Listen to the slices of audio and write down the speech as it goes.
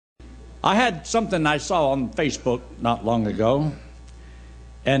I had something I saw on Facebook not long ago,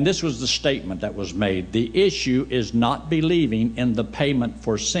 and this was the statement that was made. The issue is not believing in the payment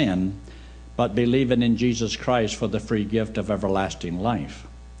for sin, but believing in Jesus Christ for the free gift of everlasting life.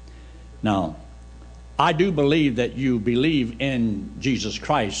 Now, I do believe that you believe in Jesus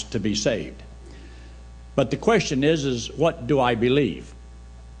Christ to be saved. But the question is what do I believe?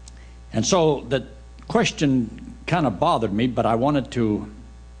 And so the question kind of bothered me, but I wanted to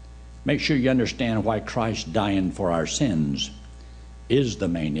make sure you understand why Christ dying for our sins is the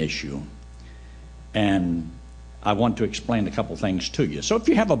main issue. And I want to explain a couple things to you. So if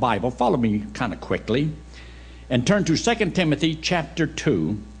you have a Bible, follow me kind of quickly and turn to 2 Timothy chapter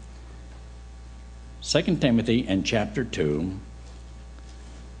 2. 2 Timothy and chapter 2.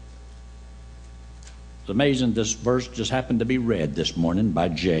 It's amazing this verse just happened to be read this morning by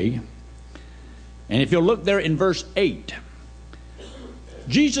Jay. And if you'll look there in verse 8,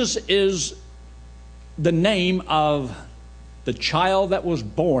 Jesus is the name of the child that was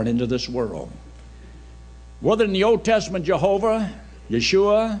born into this world. Whether in the Old Testament, Jehovah,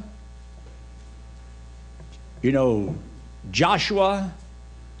 Yeshua, Joshua,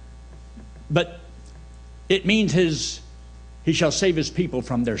 but it means he shall save his people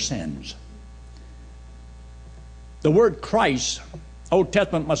from their sins. The word Christ, Old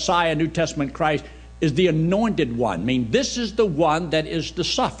Testament Messiah, New Testament Christ, is the anointed one. I mean, this is the one that is to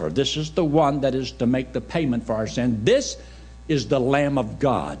suffer. This is the one that is to make the payment for our sin. This is the Lamb of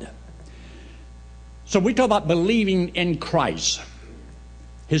God. So we talk about believing in Christ.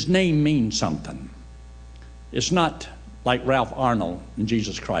 His name means something. It's not like Ralph Arnold in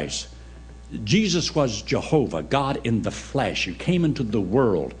Jesus Christ. Jesus was Jehovah, God in the flesh, who came into the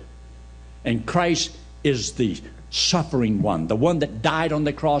world. And Christ is the suffering one, the one that died on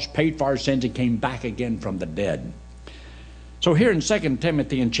the cross, paid for our sins, and came back again from the dead. So here in 2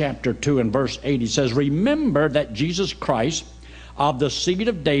 Timothy in chapter 2 and verse 8, he says, remember that Jesus Christ of the seed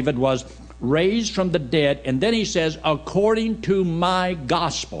of David was raised from the dead. And then he says, according to my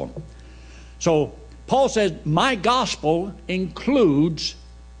gospel. So Paul says, my gospel includes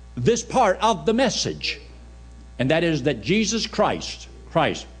this part of the message. And that is that Jesus Christ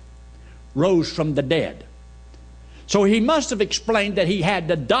rose from the dead. So he must have explained that he had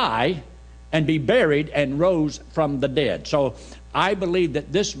to die and be buried and rose from the dead. So I believe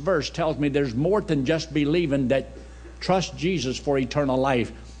that this verse tells me there's more than just believing that trust Jesus for eternal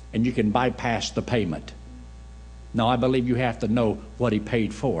life and you can bypass the payment. No, I believe you have to know what he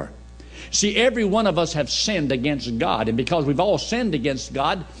paid for. See, every one of us have sinned against God, and because we've all sinned against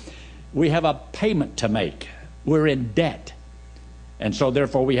God, we have a payment to make. We're in debt. And so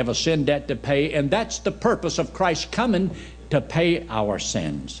therefore we have a sin debt to pay, and that's the purpose of Christ coming, to pay our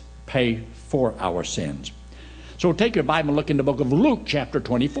sins, pay for our sins. So take your Bible and look in the book of Luke chapter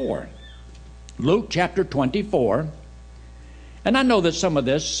 24. Luke chapter 24. And I know that some of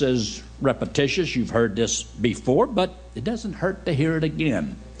this is repetitious. You've heard this before, but it doesn't hurt to hear it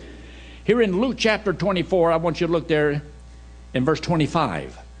again. Here in Luke chapter 24, I want you to look there in verse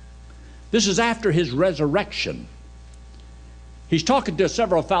 25. This is after his resurrection. He's talking to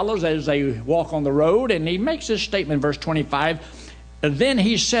several fellows as they walk on the road, and he makes this statement in verse 25. And then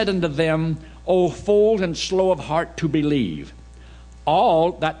he said unto them, O fools and slow of heart to believe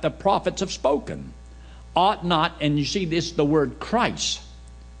all that the prophets have spoken. Ought not, and you see this, the word Christ.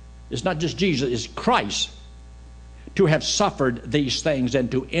 It's not just Jesus, it's Christ. To have suffered these things and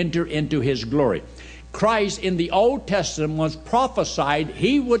to enter into his glory. Christ in the Old Testament was prophesied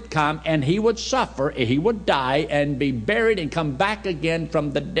he would come and he would suffer, he would die and be buried and come back again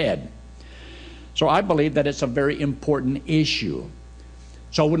from the dead. So I believe that it's a very important issue.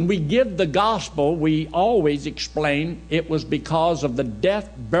 So when we give the gospel, we always explain it was because of the death,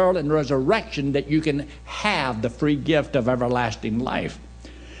 burial, and resurrection that you can have the free gift of everlasting life.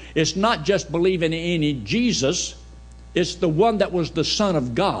 It's not just believing in any Jesus, it's the one that was the Son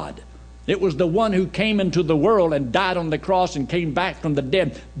of God. It was the one who came into the world and died on the cross and came back from the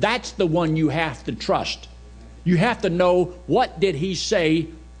dead. That's the one you have to trust. You have to know, what did he say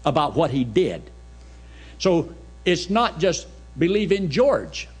about what he did? So it's not just believe in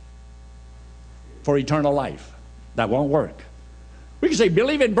George for eternal life. That won't work. We can say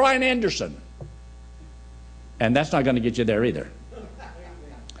believe in Brian Anderson, and that's not going to get you there either.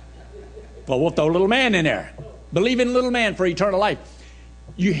 Well, we'll throw little man in there. Believe in little man for eternal life.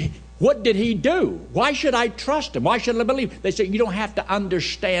 What did he do? Why should I trust him? Why should I believe? They say you don't have to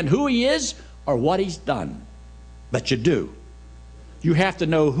understand who he is or what he's done, but you do. You have to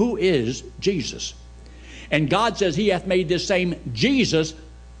know who is Jesus. And God says he hath made this same Jesus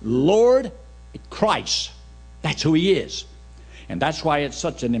Lord Christ. That's who he is. And that's why it's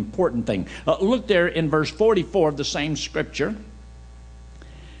such an important thing. Look there in verse 44 of the same scripture.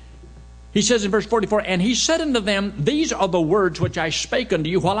 He says in verse 44, and he said unto them, these are the words which I spake unto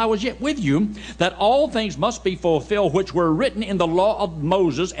you while I was yet with you, that all things must be fulfilled which were written in the law of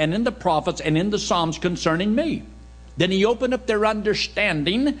Moses and in the prophets and in the Psalms concerning me. Then he opened up their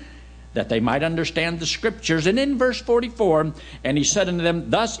understanding, that they might understand the scriptures. And in verse 44, and he said unto them,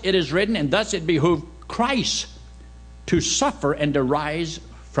 thus it is written, and thus it behooved Christ to suffer and to rise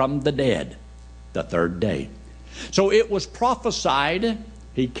from the dead the third day. So it was prophesied.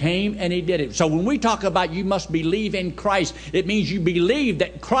 He came and he did it. So when we talk about you must believe in Christ, it means you believe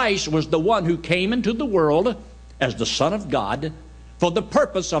that Christ was the one who came into the world as the Son of God for the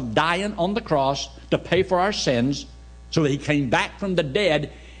purpose of dying on the cross to pay for our sins, so that he came back from the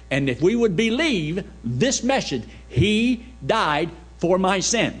dead. And if we would believe this message, he died for my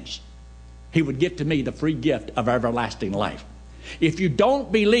sins, he would give to me the free gift of everlasting life. If you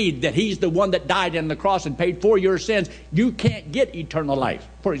don't believe that he's the one that died on the cross and paid for your sins, you can't get eternal life.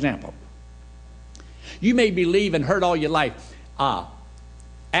 For example, you may believe and heard all your life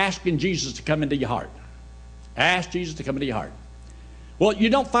asking Jesus to come into your heart. Ask Jesus to come into your heart. Well, you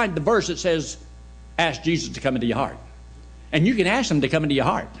don't find the verse that says ask Jesus to come into your heart. And you can ask him to come into your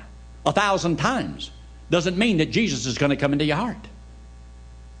heart 1,000 times. Doesn't mean that Jesus is going to come into your heart.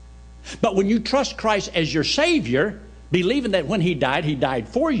 But when you trust Christ as your Savior, believing that when he died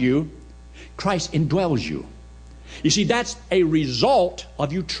for you, Christ indwells you. You see, that's a result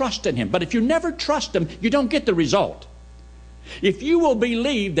of you trusting him. But if you never trust him, you don't get the result. If you will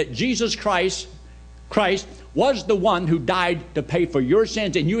believe that Jesus Christ was the one who died to pay for your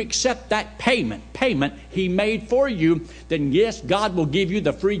sins, and you accept that payment he made for you, then yes, God will give you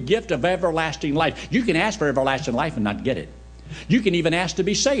the free gift of everlasting life. You can ask for everlasting life and not get it. You can even ask to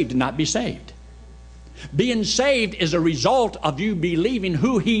be saved and not be saved. Being saved is a result of you believing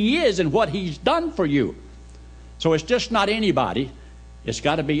who he is and what he's done for you. So it's just not anybody. It's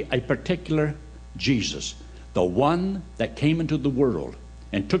got to be a particular Jesus, the one that came into the world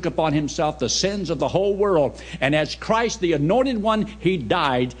and took upon himself the sins of the whole world. And as Christ, the anointed one, he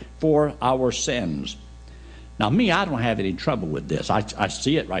died for our sins. Now me, I don't have any trouble with this. I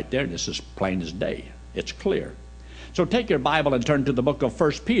see it right there. This is plain as day. It's clear. So take your Bible and turn to the book of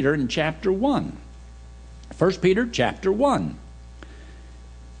 1 Peter in chapter 1. 1 Peter chapter 1.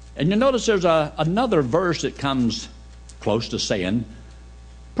 And you notice there's another verse that comes close to saying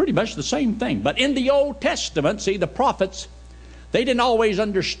pretty much the same thing. But in the Old Testament, see, the prophets, they didn't always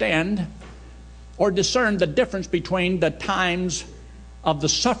understand or discern the difference between the times of the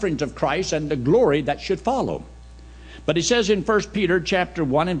sufferings of Christ and the glory that should follow. But he says in 1 Peter chapter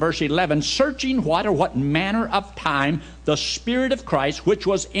 1 and verse 11, searching what manner of time the Spirit of Christ which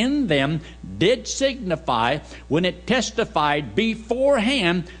was in them did signify when it testified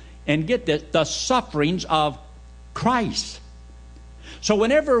beforehand, and get this, the sufferings of Christ. So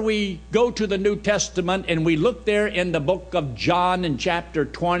whenever we go to the New Testament and we look there in the book of John in chapter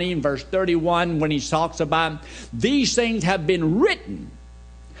 20 and verse 31, when he talks about these things have been written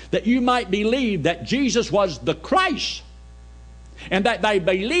that you might believe that Jesus was the Christ, and that by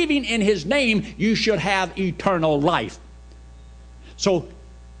believing in his name you should have eternal life. So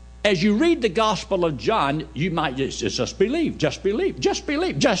as you read the Gospel of John, you might just believe, just believe, just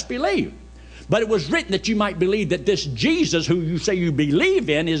believe, just believe. But it was written that you might believe that this Jesus who you say you believe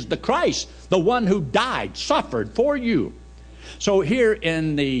in is the Christ, the one who died, suffered for you. So here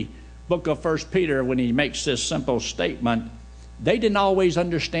in the book of 1 Peter, when he makes this simple statement, they didn't always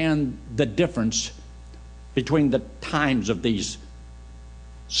understand the difference between the times of these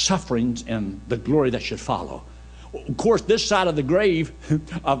sufferings and the glory that should follow. Of course, this side of the grave,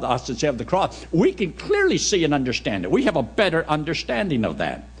 of the cross, we can clearly see and understand it. We have a better understanding of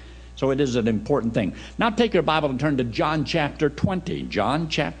that. So it is an important thing. Now take your Bible and turn to John chapter 20. John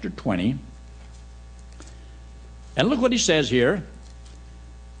chapter 20. And look what he says here.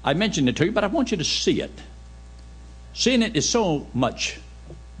 I mentioned it to you, but I want you to see it. Seeing it is so much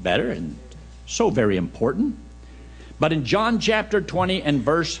better and so very important. But in John chapter 20 and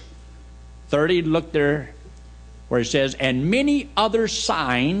verse 30, look there where it says, and many other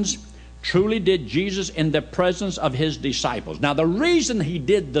signs truly did Jesus in the presence of his disciples. Now the reason he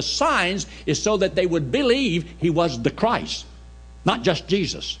did the signs is so that they would believe he was the Christ, not just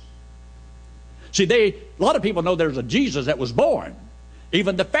Jesus. See, a lot of people know there's a Jesus that was born.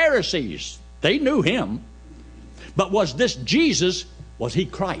 Even the Pharisees, they knew him. But was this Jesus, was he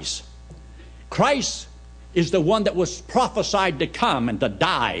Christ? Christ is the one that was prophesied to come and to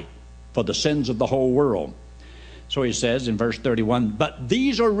die for the sins of the whole world. So he says in verse 31, but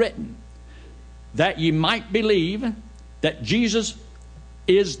these are written that ye might believe that Jesus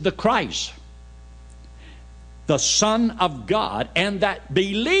is the Christ, the Son of God, and that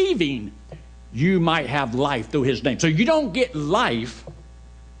believing you might have life through his name. So you don't get life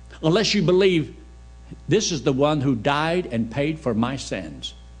unless you believe this is the one who died and paid for my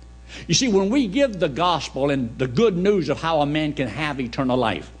sins. You see, when we give the gospel and the good news of how a man can have eternal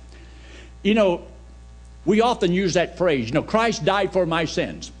life, you know, we often use that phrase, you know, Christ died for my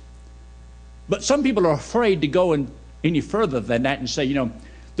sins. But some people are afraid to go any further than that and say, you know,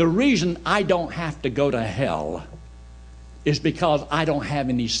 the reason I don't have to go to hell is because I don't have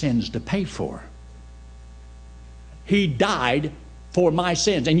any sins to pay for. He died for my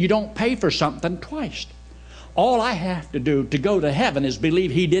sins, and you don't pay for something twice. All I have to do to go to heaven is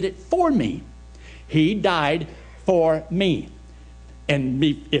believe he did it for me. He died for me. And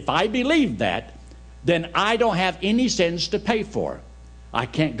if I believe that, then I don't have any sins to pay for. I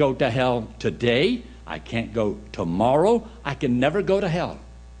can't go to hell today. I can't go tomorrow. I can never go to hell.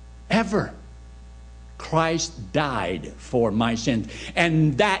 Ever. Christ died for my sins.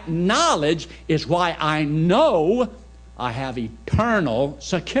 And that knowledge is why I know I have eternal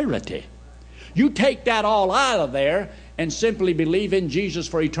security. You take that all out of there and simply believe in Jesus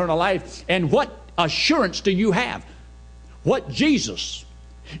for eternal life, and what assurance do you have? What Jesus?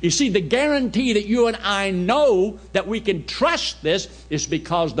 You see, the guarantee that you and I know that we can trust this is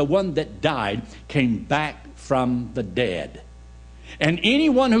because the one that died came back from the dead. And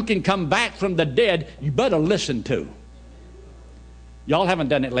anyone who can come back from the dead, you better listen to. Y'all haven't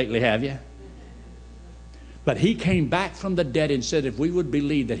done it lately, have you? But he came back from the dead and said if we would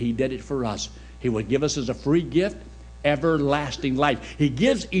believe that he did it for us, he would give us as a free gift everlasting life. He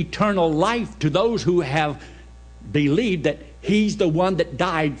gives eternal life to those who have believed that he's the one that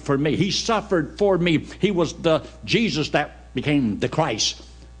died for me. He suffered for me. He was the Jesus that became the Christ,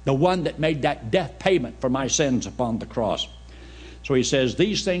 the one that made that death payment for my sins upon the cross. So he says,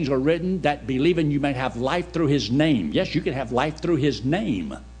 these things are written that believing you may have life through his name. Yes, you can have life through his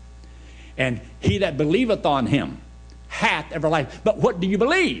name. And he that believeth on him hath everlasting life. But what do you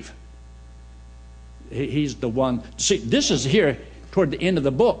believe? He's the one. See, this is here toward the end of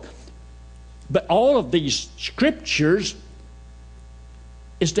the book. But all of these scriptures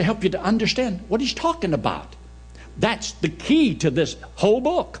is to help you to understand what he's talking about. That's the key to this whole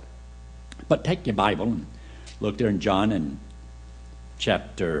book. But take your Bible and look there in John and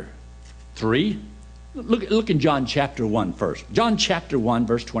chapter 3. Look in John chapter 1 first. John chapter 1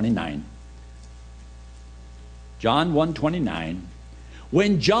 verse 29. John 1:29.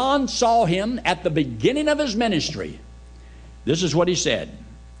 When John saw him at the beginning of his ministry, this is what he said.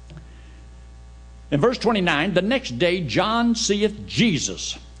 In verse 29, the next day John seeth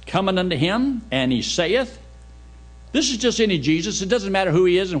Jesus coming unto him, and he saith, this is just any Jesus. It doesn't matter who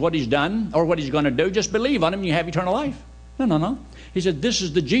he is and what he's done or what he's going to do. Just believe on him and you have eternal life. No. He said, this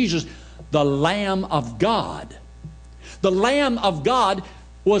is the Jesus, the Lamb of God. The Lamb of God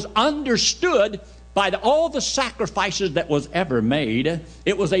was understood by all the sacrifices that was ever made.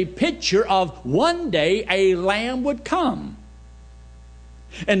 It was a picture of one day a lamb would come.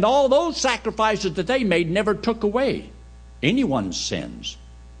 And all those sacrifices that they made never took away anyone's sins.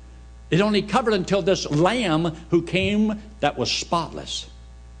 It only covered until this lamb who came that was spotless,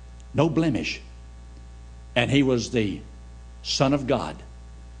 no blemish. And he was the Son of God.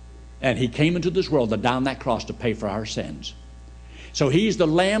 And he came into this world to die on that cross to pay for our sins. So he's the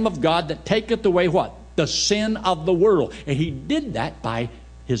Lamb of God that taketh away what? The sin of the world. And he did that by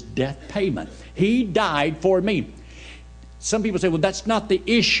his death payment. He died for me. Some people say, well, that's not the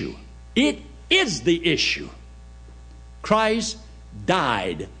issue. It is the issue. Christ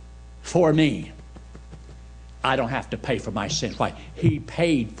died for me. I don't have to pay for my sins. Why? He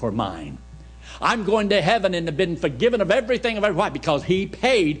paid for mine. I'm going to heaven and have been forgiven of everything. Why? Because he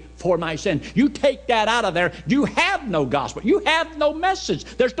paid for my sin. You take that out of there, you have no gospel. You have no message.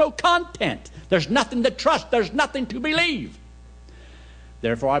 There's no content. There's nothing to trust. There's nothing to believe.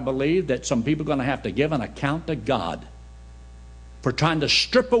 Therefore, I believe that some people are going to have to give an account to God for trying to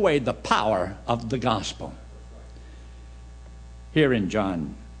strip away the power of the gospel. Here in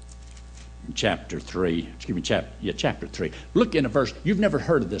John chapter 3, chapter 3. Look in a verse. You've never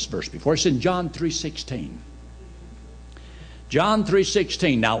heard of this verse before. It's in John 3:16. John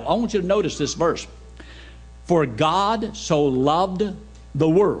 3:16. Now, I want you to notice this verse. For God so loved the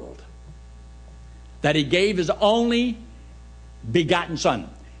world that he gave his only begotten Son.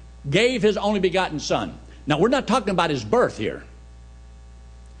 Gave his only begotten Son. Now, we're not talking about his birth here.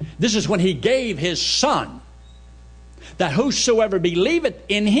 This is when he gave his Son, that whosoever believeth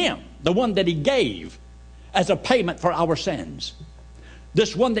in him, the one that he gave as a payment for our sins.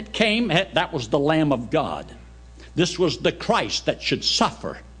 This one that came, that was the Lamb of God. This was the Christ that should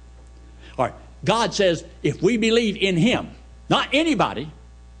suffer. All right. God says if we believe in him, not anybody,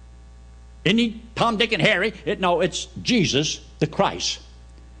 any Tom, Dick, and Harry, it's Jesus, the Christ.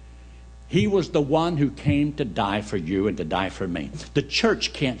 He was the one who came to die for you and to die for me. The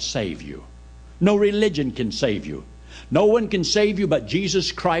church can't save you. No religion can save you. No one can save you but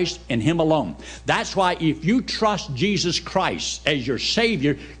Jesus Christ and him alone. That's why if you trust Jesus Christ as your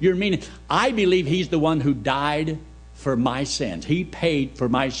Savior, you're meaning, I believe he's the one who died for my sins. He paid for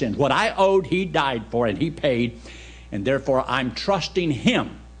my sins. What I owed, he died for, and he paid. And therefore, I'm trusting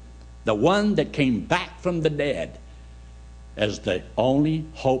him, the one that came back from the dead, as the only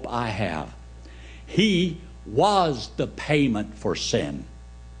hope I have. He was the payment for sin.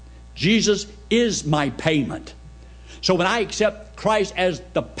 Jesus is my payment. So when I accept Christ as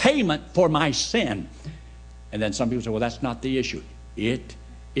the payment for my sin, and then some people say, well, that's not the issue. It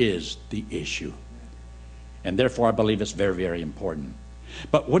is the issue. And therefore, I believe it's very, very important.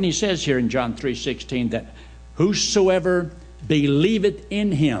 But when he says here in John 3:16 that whosoever believeth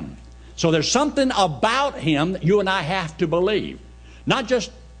in him. So there's something about him that you and I have to believe. Not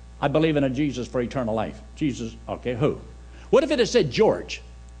just, I believe in a Jesus for eternal life. Jesus, okay, who? What if it had said George?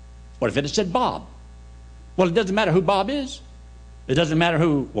 What if it had said Bob? Well, it doesn't matter who Bob is. It doesn't matter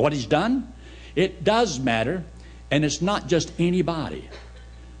what he's done. It does matter, and it's not just anybody.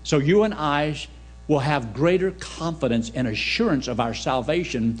 So you and I will have greater confidence and assurance of our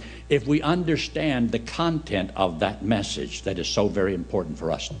salvation if we understand the content of that message that is so very important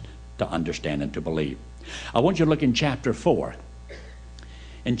for us to understand and to believe. I want you to look in chapter 4.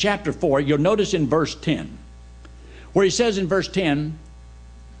 In chapter 4, you'll notice in verse 10, where he says in verse 10,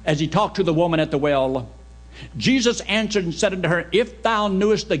 as he talked to the woman at the well, Jesus answered and said unto her, if thou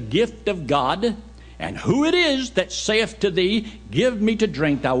knewest the gift of God, and who it is that saith to thee, give me to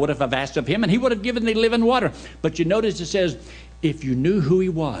drink, thou would have asked of him, and he would have given thee living water. But you notice it says, if you knew who he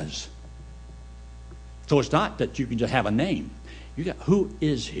was. So it's not that you can just have a name. You got, who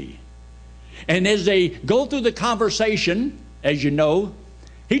is he? And as they go through the conversation, as you know,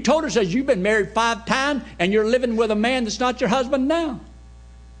 he told her, says, you've been married 5 times, and you're living with a man that's not your husband now.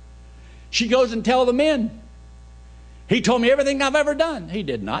 She goes and tells the men, he told me everything I've ever done. He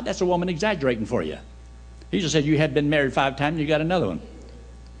did not. That's a woman exaggerating for you. He just said you had been married 5 times and you got another one.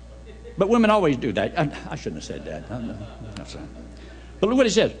 But women always do that. I shouldn't have said that. But look what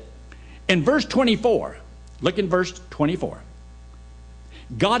he says. In verse 24, look in verse 24.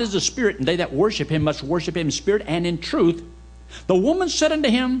 God is a spirit, and they that worship him must worship him in spirit and in truth. The woman said unto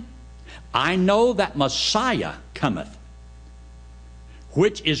him, I know that Messiah cometh,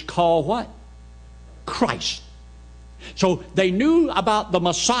 which is called what? Christ. So they knew about the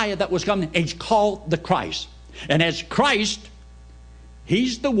Messiah that was coming. He's called the Christ. And as Christ,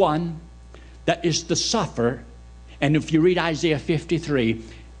 he's the one that is to suffer. And if you read Isaiah 53,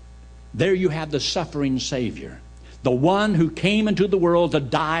 there you have the suffering Savior. The one who came into the world to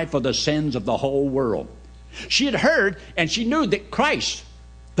die for the sins of the whole world. She had heard and she knew that Christ,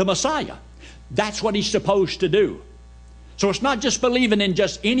 the Messiah, that's what he's supposed to do. So it's not just believing in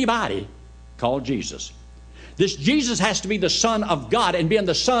just anybody called Jesus. This Jesus has to be the Son of God, and being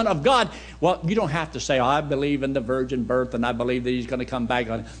the Son of God, well, you don't have to say, oh, I believe in the virgin birth and I believe that he's going to come back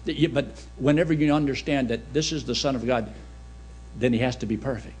on. But whenever you understand that this is the Son of God, then he has to be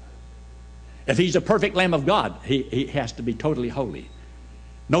perfect. If he's a perfect Lamb of God, he has to be totally holy.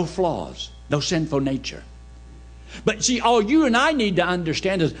 No flaws, no sinful nature. But see, all you and I need to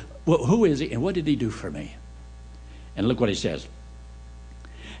understand is, well, who is he and what did he do for me? And look what he says.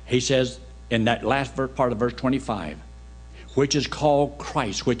 He says in that last part of verse 25, which is called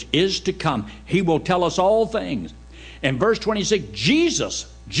Christ, which is to come. He will tell us all things. In verse 26, Jesus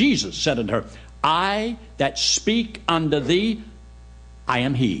said unto her, I that speak unto thee, I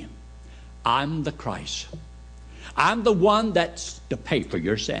am he. I'm the Christ. I'm the one that's to pay for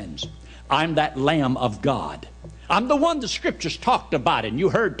your sins. I'm that Lamb of God. I'm the one the scriptures talked about and you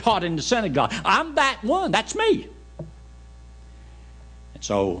heard taught in the synagogue. I'm that one. That's me. And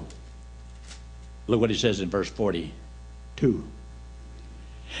so, look what he says in verse 42.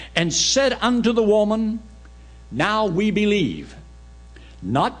 And said unto the woman, now we believe,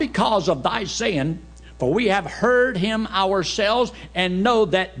 not because of thy saying, for we have heard him ourselves and know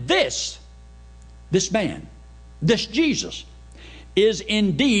that this man, this Jesus, is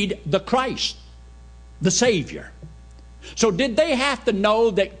indeed the Christ, the Savior. So did they have to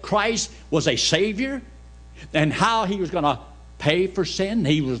know that Christ was a Savior and how he was going to pay for sin?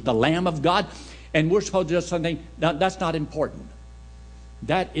 He was the Lamb of God. And we're supposed to do something. Now, that's not important.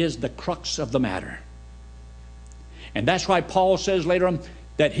 That is the crux of the matter. And that's why Paul says later on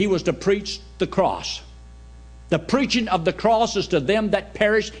that he was to preach the cross. The preaching of the cross is to them that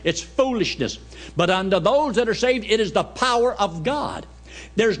perish, it's foolishness. But unto those that are saved, it is the power of God.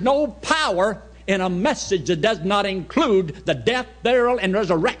 There's no power in a message that does not include the death, burial, and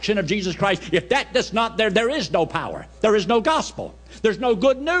resurrection of Jesus Christ. If that does not there is no power. There is no gospel. There's no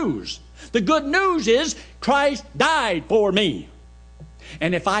good news. The good news is Christ died for me.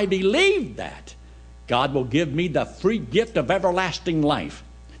 And if I believe that, God will give me the free gift of everlasting life.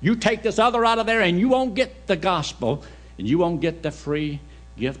 You take this other out of there and you won't get the gospel, and you won't get the free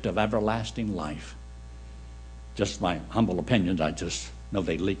gift of everlasting life. Just my humble opinions. I just know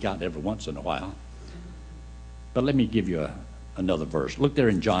they leak out every once in a while. But let me give you another verse. Look there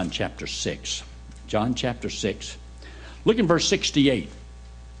in John chapter 6. John chapter 6. Look in verse 68.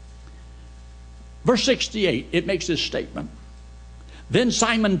 Verse 68, it makes this statement. Then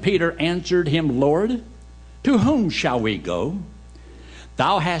Simon Peter answered him, Lord, to whom shall we go?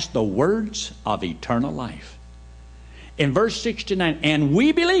 Thou hast the words of eternal life. In verse 69, and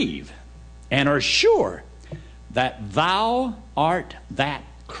we believe and are sure that thou art that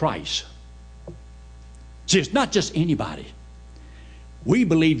Christ. See, it's not just anybody. We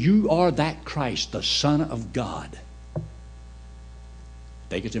believe you are that Christ, the Son of God.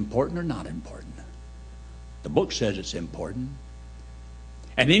 Think it's important or not important? The book says it's important.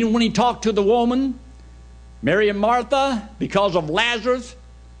 And then when he talked to the woman, Mary and Martha, because of Lazarus,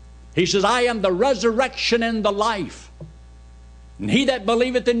 he says, I am the resurrection and the life. And he that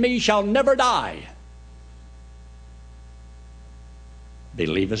believeth in me shall never die.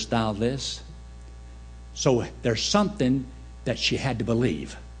 Believest thou this? So there's something that she had to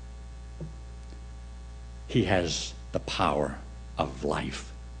believe. He has the power of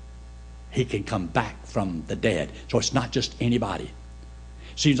life. He can come back from the dead. So it's not just anybody.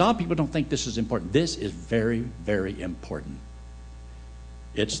 See, a lot of people don't think this is important. This is very, very important.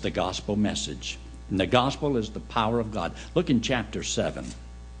 It's the gospel message. And the gospel is the power of God. Look in chapter 7.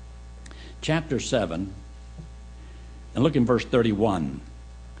 Chapter 7. And look in verse 31.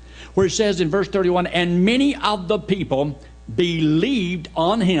 Where it says in verse 31, and many of the people believed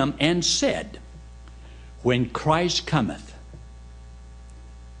on him and said, when Christ cometh.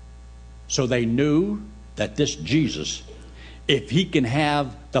 So they knew that this Jesus, if he can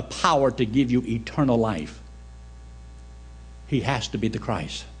have the power to give you eternal life, he has to be the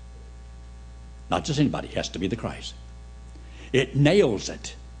Christ. Not just anybody, he has to be the Christ. It nails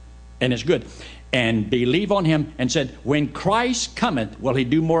it, and it's good. And believe on him, and said, when Christ cometh, will he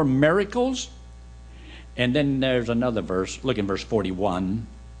do more miracles? And then there's another verse. Look in verse 41.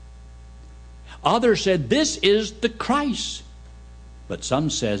 Others said, this is the Christ. But some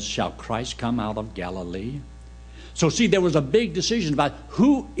says, shall Christ come out of Galilee? So see, there was a big decision about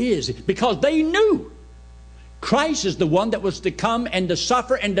who is it, because they knew Christ is the one that was to come and to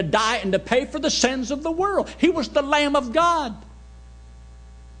suffer and to die and to pay for the sins of the world. He was the Lamb of God.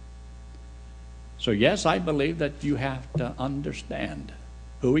 So yes, I believe that you have to understand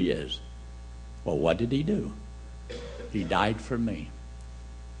who he is. Well, what did he do? He died for me.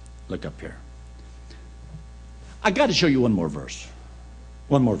 Look up here. I got to show you one more verse.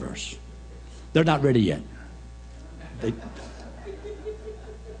 One more verse. They're not ready yet. They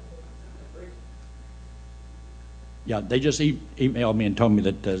just emailed me and told me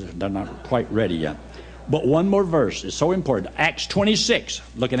that they're not quite ready yet. But one more verse is so important. Acts 26.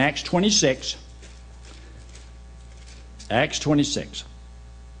 Look in Acts 26. Acts 26.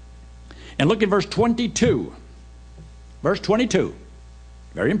 And look at verse 22. Verse 22.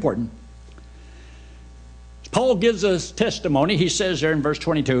 Very important. Paul gives us testimony. He says there in verse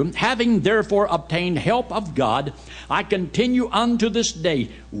 22, having therefore obtained help of God, I continue unto this day,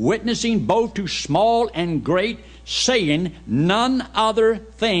 witnessing both to small and great, saying none other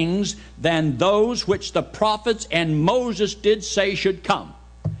things than those which the prophets and Moses did say should come.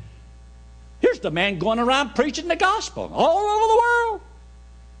 Here's the man going around preaching the gospel all over the world.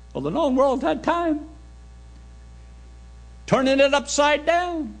 Well, the known world at that time. Turning it upside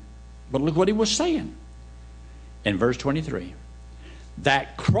down. But look what he was saying. In verse 23,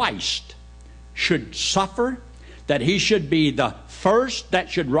 that Christ should suffer, that he should be the first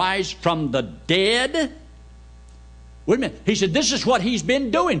that should rise from the dead. Wait a minute. He said, this is what he's been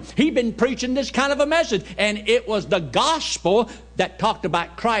doing. He'd been preaching this kind of a message. And it was the gospel that talked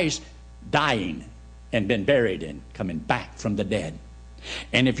about Christ dying and been buried and coming back from the dead.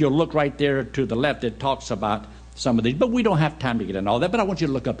 And if you'll look right there to the left, it talks about some of these. But we don't have time to get into all that. But I want you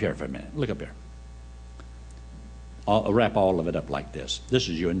to look up here for a minute. Look up here. I'll wrap all of it up like this. This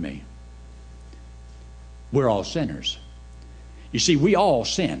is you and me. We're all sinners. You see, we all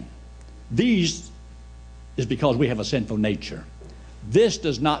sin. These is because we have a sinful nature. This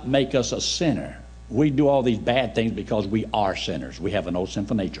does not make us a sinner. We do all these bad things because we are sinners. We have an old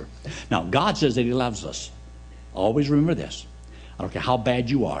sinful nature. Now, God says that he loves us. Always remember this. I don't care how bad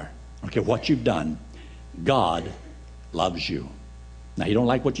you are. I don't care what you've done. God loves you. Now, he don't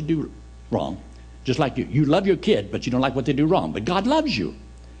like what you do wrong. Just like you. You love your kid, but you don't like what they do wrong. But God loves you.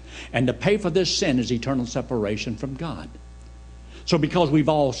 And to pay for this sin is eternal separation from God. So because we've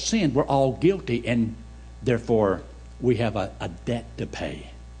all sinned, we're all guilty, and therefore we have a debt to pay.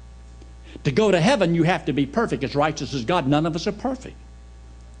 To go to heaven, you have to be perfect, as righteous as God. None of us are perfect.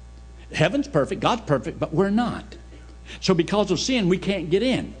 Heaven's perfect, God's perfect, but we're not. So because of sin, we can't get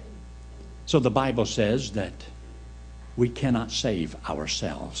in. So the Bible says that we cannot save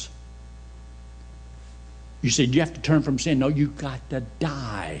ourselves. You said you have to turn from sin. No, you've got to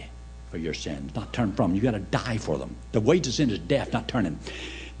die for your sins, not turn from them. You've got to die for them. The wage of sin is death, not turning.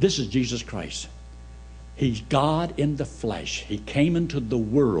 This is Jesus Christ. He's God in the flesh. He came into the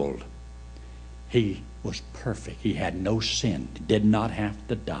world. He was perfect. He had no sin. He did not have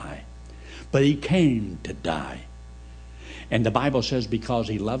to die. But he came to die. And the Bible says because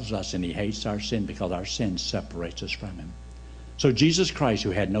he loves us and he hates our sin, because our sin separates us from him. So Jesus Christ,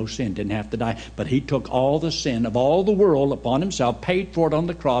 who had no sin, didn't have to die. But he took all the sin of all the world upon himself, paid for it on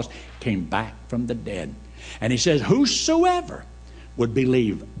the cross, came back from the dead. And he says, whosoever would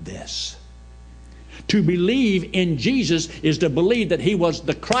believe this. To believe in Jesus is to believe that he was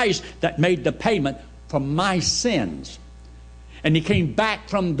the Christ that made the payment for my sins. And he came back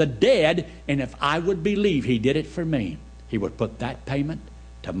from the dead, and if I would believe he did it for me, he would put that payment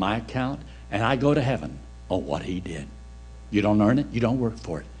to my account, and I go to heaven on what he did. You don't earn it. You don't work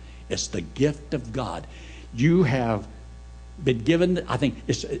for it. It's the gift of God. You have been given, I think,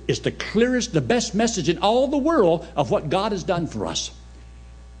 it's the clearest, the best message in all the world of what God has done for us.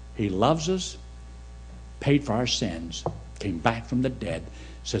 He loves us, paid for our sins, came back from the dead,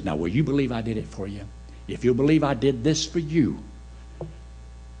 says, now will you believe I did it for you? If you believe I did this for you,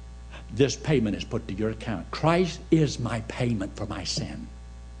 this payment is put to your account. Christ is my payment for my sin.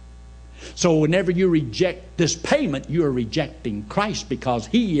 So whenever you reject this payment, you are rejecting Christ, because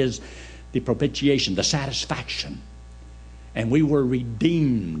he is the propitiation, the satisfaction. And we were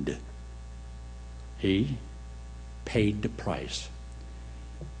redeemed. He paid the price.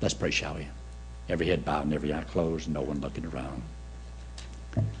 Let's pray, shall we? Every head bowed and every eye closed, and no one looking around.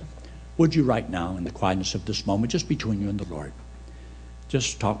 Would you right now, in the quietness of this moment, just between you and the Lord,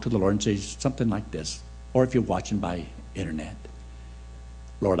 just talk to the Lord and say something like this. Or if you're watching by internet,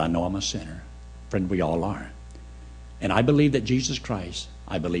 Lord, I know I'm a sinner. Friend, we all are. And I believe that Jesus Christ,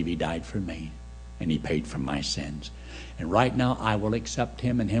 I believe he died for me, and he paid for my sins. And right now, I will accept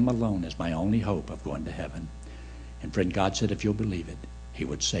him and him alone as my only hope of going to heaven. And friend, God said if you'll believe it, he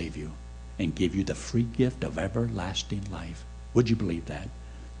would save you and give you the free gift of everlasting life. Would you believe that?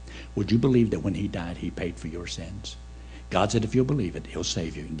 Would you believe that when he died, he paid for your sins? God said if you'll believe it, he'll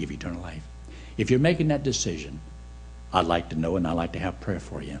save you and give you eternal life. If you're making that decision, I'd like to know, and I'd like to have prayer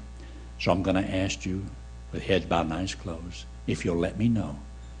for you. So I'm going to ask you, with heads bowed and eyes closed, if you'll let me know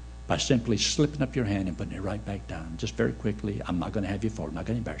by simply slipping up your hand and putting it right back down, just very quickly. I'm not going to have you fall. I'm not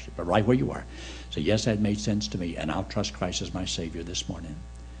going to embarrass you, but right where you are. So yes, that made sense to me, and I'll trust Christ as my Savior this morning.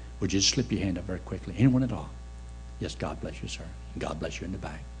 Would you just slip your hand up very quickly? Anyone at all? Yes, God bless you, sir. And God bless you in the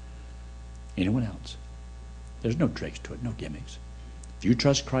back. Anyone else? There's no tricks to it, no gimmicks. If you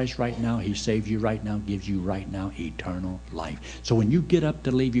trust Christ right now, he saves you right now, gives you right now eternal life. So when you get up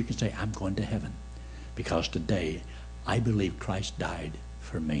to leave, you can say, I'm going to heaven, because today I believe Christ died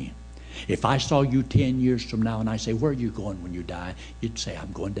for me. If I saw you 10 years from now and I say, where are you going when you die? You'd say,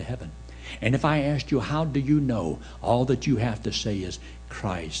 I'm going to heaven. And if I asked you, how do you know? All that you have to say is,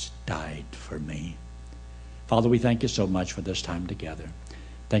 Christ died for me. Father, we thank you so much for this time together.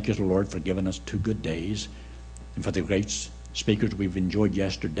 Thank you, Lord, for giving us 2 good days, and for the great speakers we've enjoyed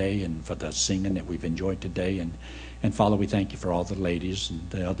yesterday, and for the singing that we've enjoyed today. And Father, we thank you for all the ladies and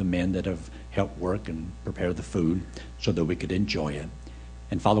the other men that have helped work and prepare the food so that we could enjoy it.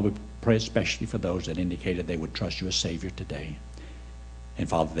 And Father, we pray especially for those that indicated they would trust you as Savior today. And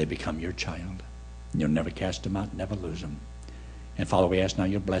Father, they become your child. You'll never cast them out, never lose them. And Father, we ask now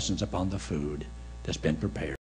your blessings upon the food that's been prepared.